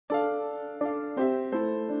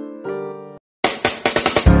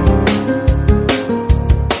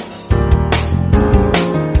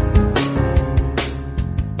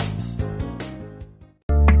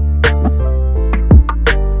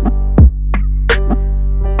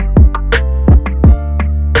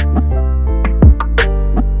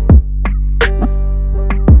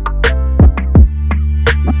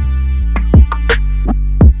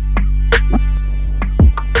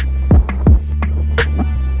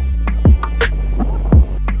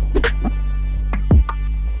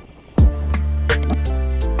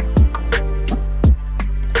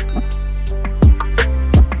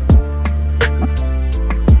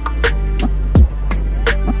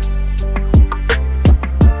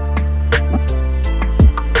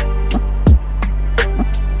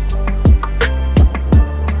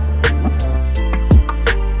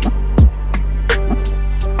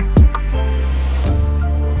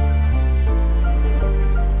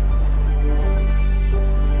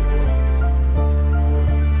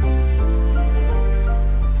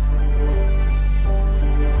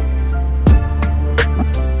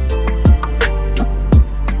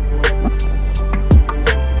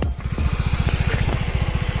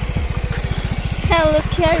Hello,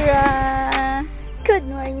 Kiara. Good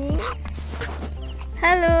morning.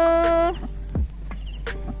 Hello.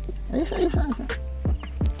 Ayos, ayos, ayos.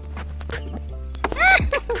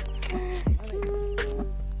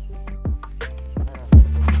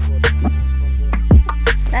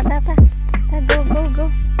 Go, go, go.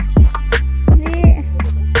 Di.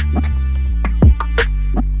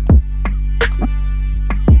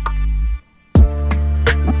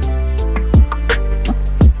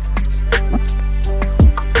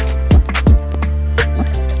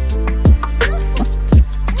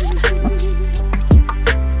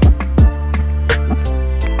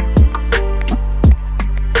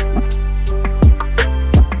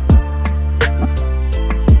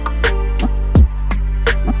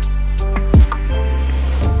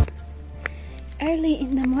 Early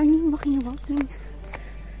in the morning, walking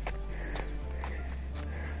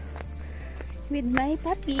with my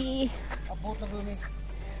puppy. Abot na bumi.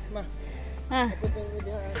 Ma. Ah. Abot na bumi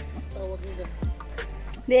diha. Tawag nila.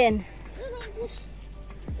 Then. Ano ang bus?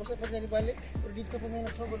 Usa pa niya balik. Pero dito pa may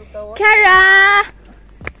nagsugod og tawag. Kara!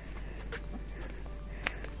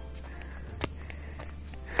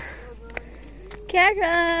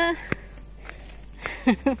 Kara!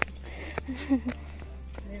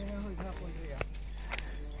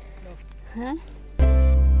 Huh? Good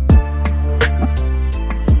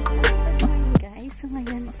morning guys. So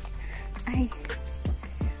ngayon ay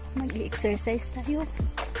mag-exercise tayo.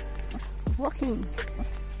 Walking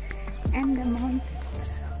and the mountain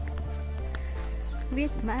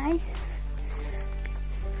with my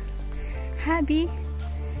hubby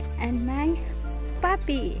and my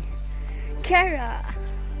puppy, Kara.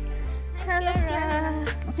 Hello, Kara.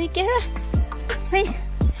 Hey, Kara. Hey.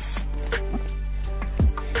 Shh.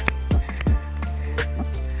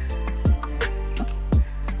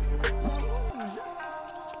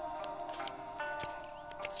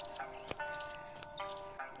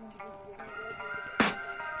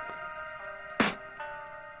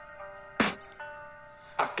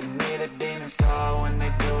 I can hear the demons call when they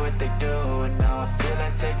do what they do. And now I feel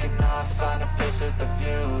like taking off, find a place with a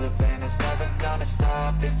view. The pain is never gonna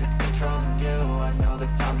stop if it's controlling you. I know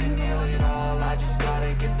that time can heal it all, I just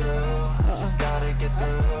gotta get through. I just gotta get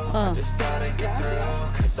through, I just gotta get through.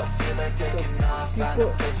 Cause I feel like taking off, find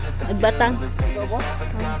a place with a view. The pain is never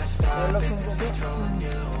gonna stop if it's controlling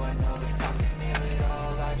you. I know that time can heal it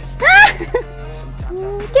all, I just gotta get through. Sometimes I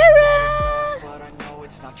feel like but I know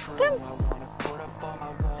it's not true. I wanna put up all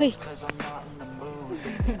my walls cause I'm not in the mood.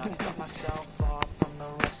 And I cut myself off from the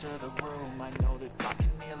rest of the room. I know that I can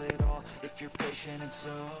heal it all if you're patient and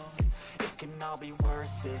soon. It can all be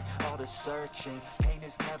worth it, all the searching. Pain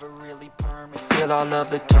is never really permanent. Feel all of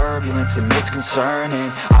the turbulence and it's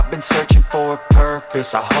concerning. I've been searching for a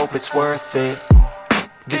purpose, I hope it's worth it.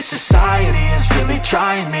 This society is really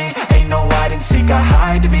trying me. Ain't no hide and seek, I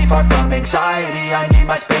hide to be far from anxiety. I need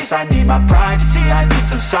my space, I need my privacy. I need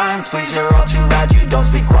some silence, please, you're all too loud. You don't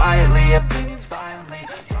speak quietly, opinions violently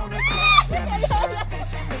thrown across every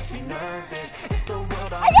surface. It makes me nervous. It's the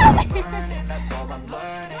world I'm learning, that's all I'm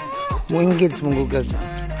learning. Mo engage mo gugag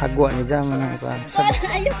hagwa ni jaman ang kan.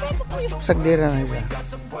 Sagdira na siya.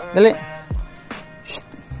 Dali.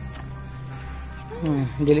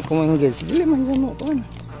 Dili ko mo engage. Dili man dyan mo kan.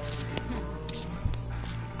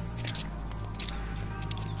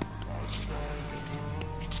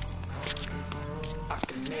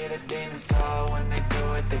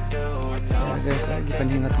 Guys, lagi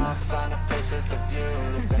paningat na.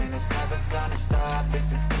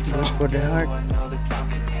 Good for the heart.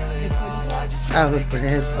 Good for the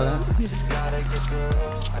head pala.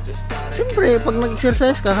 Siyempre, pag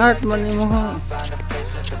nag-exercise ka, heart man mo ha.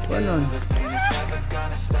 Paano?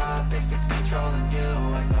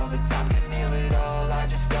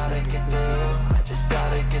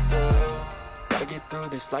 Gotta get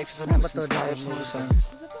through this, life is a nuisance, I have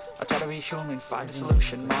solutions. I try to be human, find a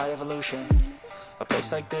solution, my evolution. A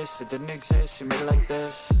place like this, it didn't exist, we made it like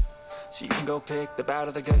this. So you can go pick the bad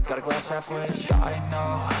or the good, got a glass halfway. I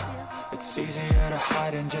know, it's easier to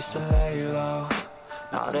hide than just to lay low.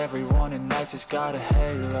 Not everyone in life has got a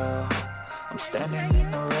halo. I'm standing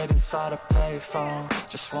in the red inside a payphone.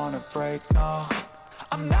 Just wanna break, no,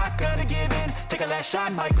 I'm not gonna give in. Take a last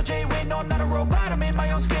shot, Michael J. Win. No, I'm not a robot, I'm in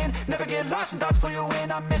my own skin. Never get lost when thoughts pull you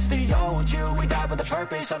in. I miss the old you, we died with a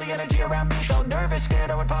purpose. All the energy around me felt nervous.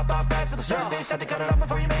 Scared I would pop off fast to the surface. Had to cut it off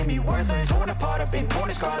before you made me worthless. Torn apart, I've been torn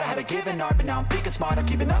and scarred. I had a given art, but now I'm thinking smart. I'm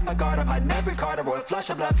keeping up my guard, I'm hiding every card. A royal flush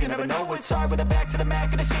of love, you never know what's hard. With a back to the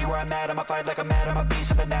mat, gonna see where I'm at. I'ma fight like I'm mad, I'ma be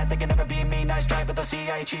something that they can never be me. Nice try, but they'll see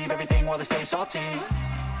I achieve everything while they stay salty.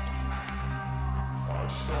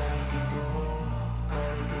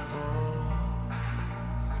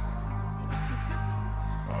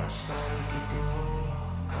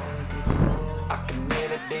 I can hear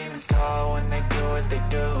the demons call when they do what they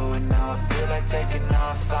do. And now I feel like taking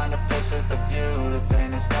off, find a place with a view. The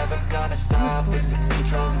pain is never gonna stop if it's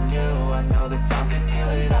controlling you. I know that time can heal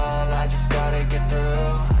it all, I just gotta get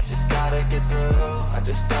through. I just gotta get through, I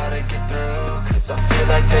just gotta get through. Cause I feel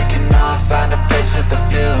like taking off, find a place with a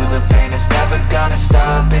view. The pain is never gonna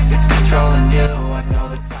stop if it's controlling you. I know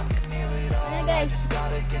that time can heal it all, I just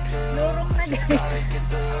gotta get through. Lurok na guys.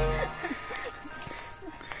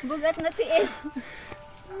 Bugat na tiil.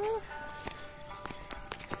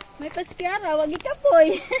 May paskara, wag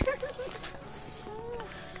ikapoy.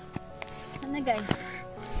 Ano guys?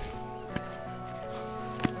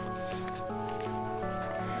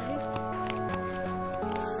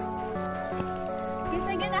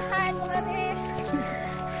 Kisa ganahan mo rin.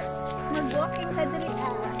 Mag-walking sa diri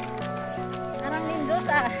Arang lindot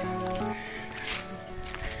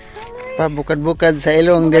Pabukad-bukad sa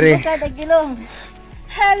ilong dire. Bukad ang ilong.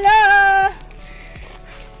 Hello!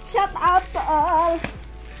 Shout out to all!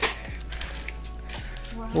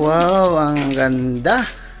 Wow, ang ganda.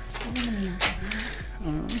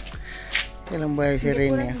 Ilang ba si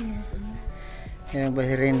Rene? Ilang ba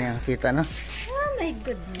si Rene? Kita no? Oh my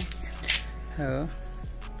goodness. Oo.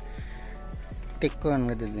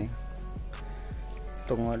 Tikon ka din.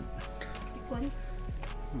 Tungod. Tikon?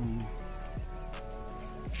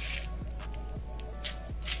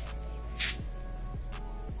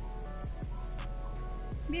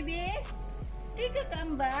 Bibi, tiga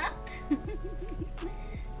kambak.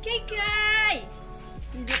 Kay.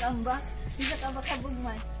 Tiga kambak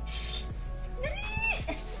kabugman. Shh. Dali.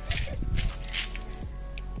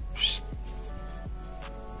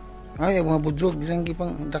 Ay, mga budzog isang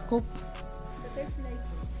gipang dakop. Butterfly.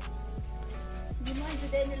 Di mo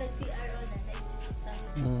jud nila CR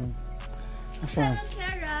na. Asa?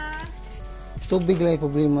 Kara. Tubig lang yung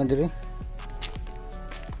problema dire.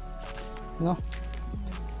 No?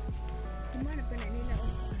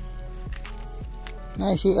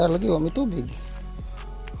 Nay, CR lagi, may tubig.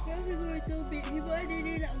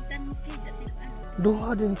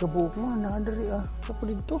 Duha din ka buok mo, naadari Sapa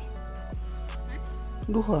dito?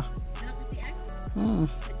 Duha.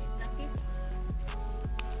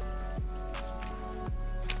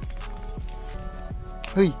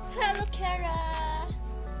 Hey. Hello, Kara.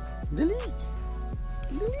 Dali.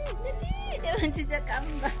 Diyan si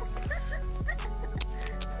Jakamba.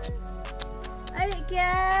 Ay,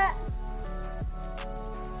 kya.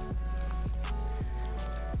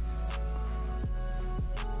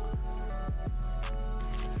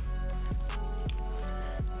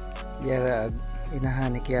 Kiara,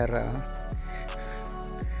 inahan ni Kiara.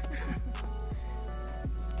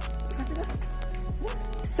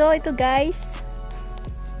 So ito guys,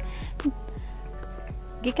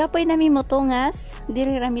 gikapoy nami motongas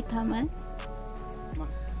diri ramit haman.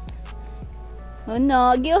 Oh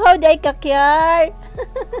no, giuhaw day kakyar.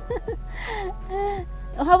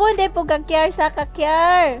 Uhawon day po kakyar sa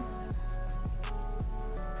kakyar.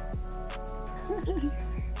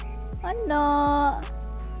 Ano?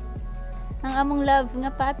 Ang among love nga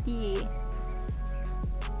papi.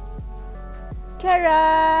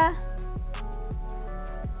 Kara.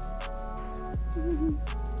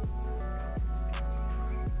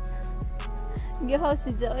 Gihaw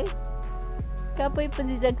si Joy. Kapoy pa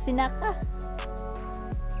si Jag sinaka.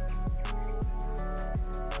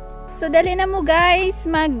 So dali na mo guys,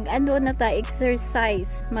 na ta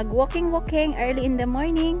exercise. Mag walking early in the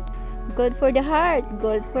morning. Good for the heart,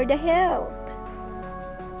 good for the health.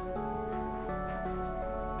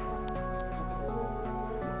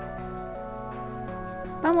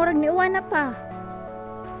 Pamurag ni uwan na pa.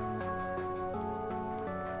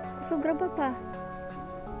 Sobra pa.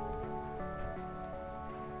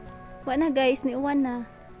 Wa na guys, ni uwan na.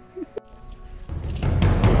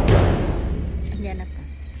 Yan na pa.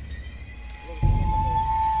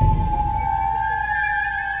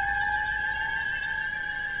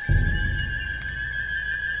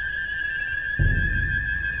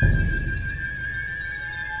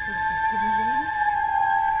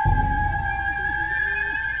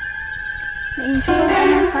 Na-enjoy ako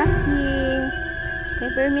ng paki. Kay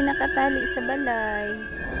Bermi nakatali sa balay.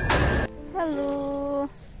 Hello.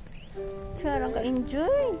 Charang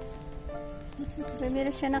ka-enjoy. Bermi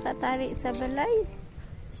na siya nakatali sa balay.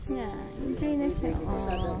 Yan. Enjoy na siya.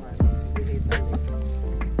 Oh.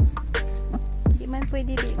 Hindi man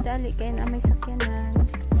pwede di-tali kaya na may sakyanan.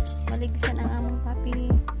 Maligsan ang among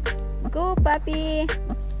papi. Go, papi.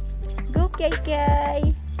 Go, kay.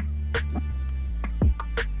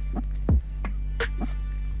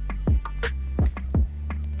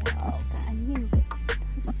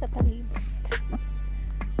 Sa palibot.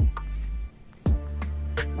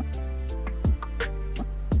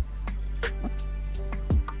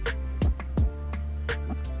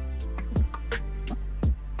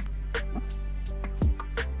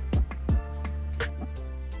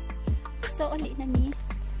 So, uli na ni.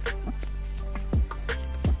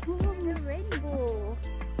 Oh, the rainbow.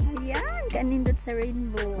 Ayan, kanindot sa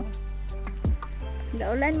rainbow.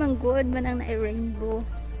 Daulan man good man ang na-rainbow.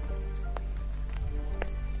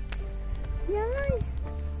 Yan.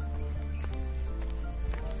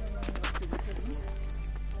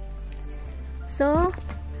 So,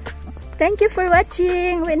 thank you for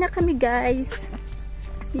watching. Uwi na kami guys.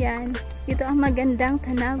 Yan. Ito ang magandang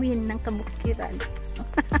tanawin ng kabukiran.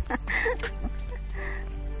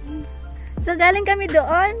 So, galing kami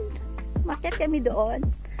doon. Makyat kami doon.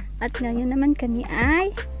 At ngayon naman kami ay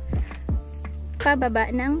pababa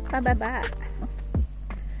ng pababa.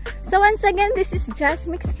 So once again, this is Just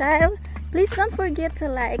Mix Style. Please don't forget to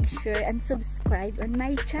like, share, and subscribe on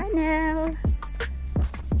my channel.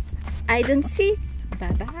 I don't see.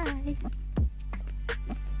 Bye-bye.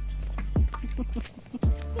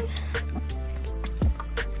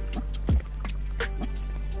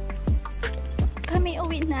 Kami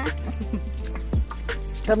uwi na.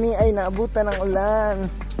 Kami ay naabutan ng ulan.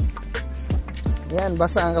 Yan,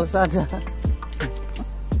 basa ang kalsada.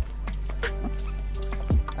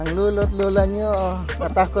 Ang lulot-lula nyo,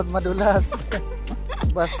 natakot madulas.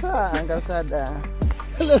 Basa ang kalsada.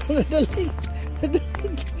 Hello, nadaling.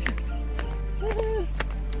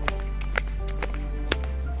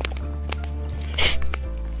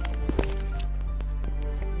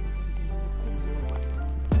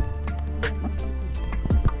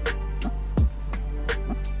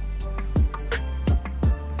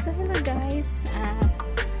 So hello guys,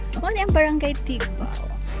 muna ang barangay Tigbao.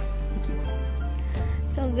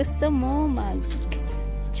 So gusto mo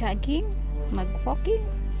mag-jogging, mag-walking,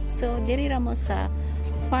 so dirira mo sa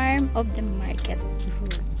Farm of the Market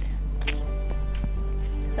Road.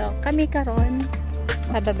 So kami karon,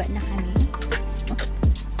 pababa na kami.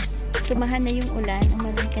 Tumahan na yung ulan,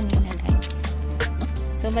 umulan kanina guys.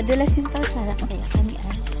 So madulas yung kalsada kaya kami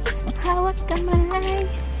ay hawak kamay.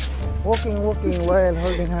 Walking while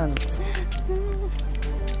holding hands.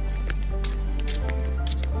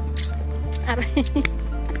 Aray.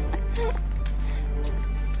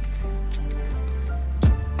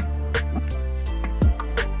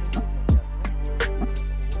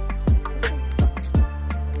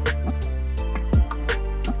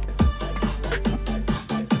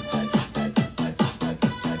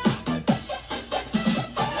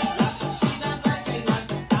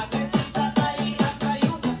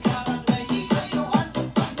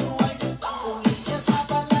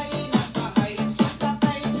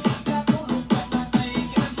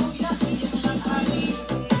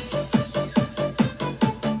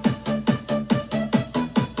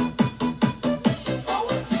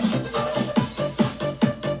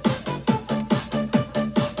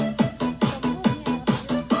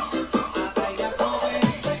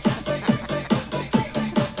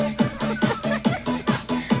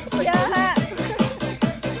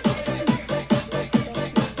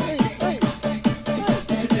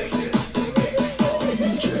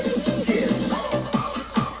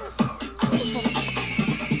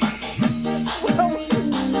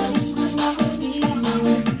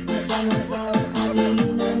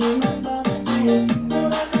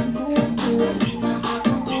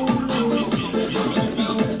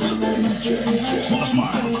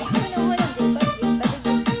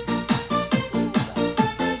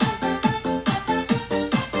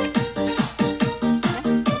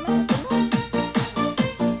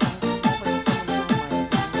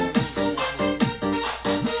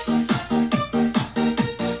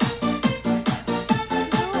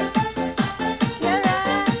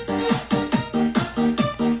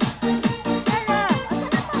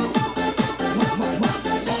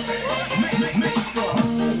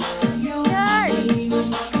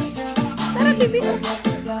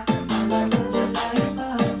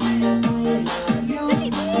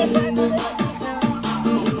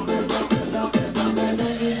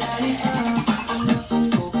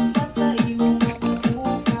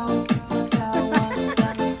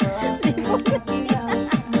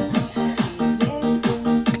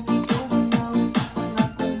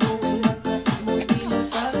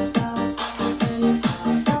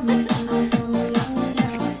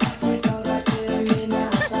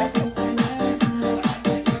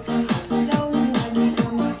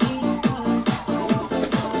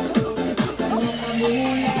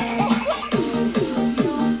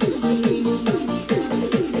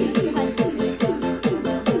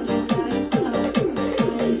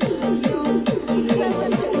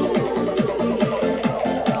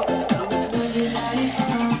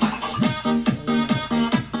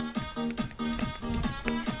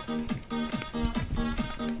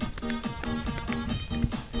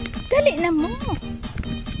 Dali na mo.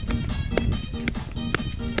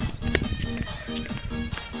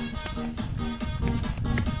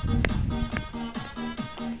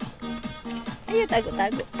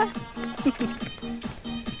 Tago-tago pa.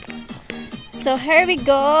 So, here we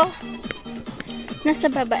go.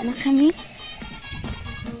 Nasa baba na kami.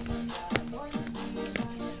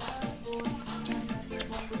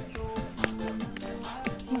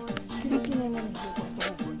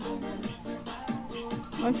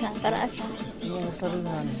 Unsa para asa? Yung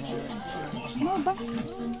saringan. Mo ba?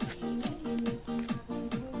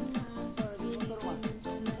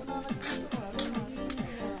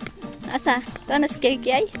 Asa? Ito na si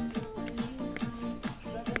Kiki ay?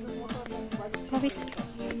 Pawis ka.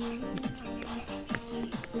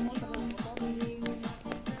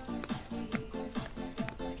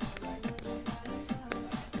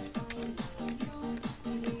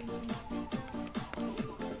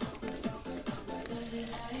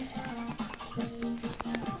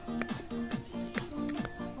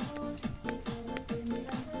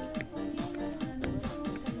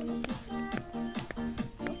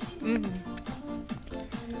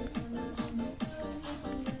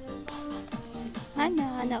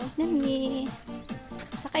 Naog na ni.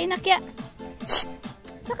 Sakay na kya.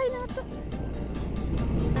 Sakay na to.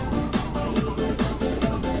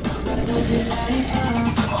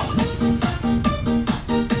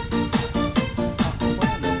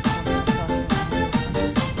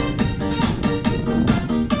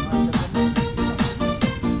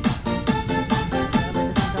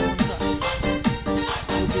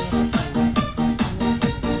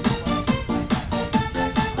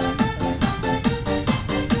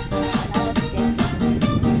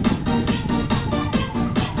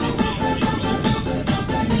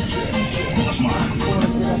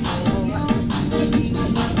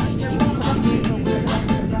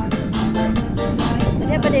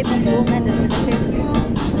 Pada pasungan dan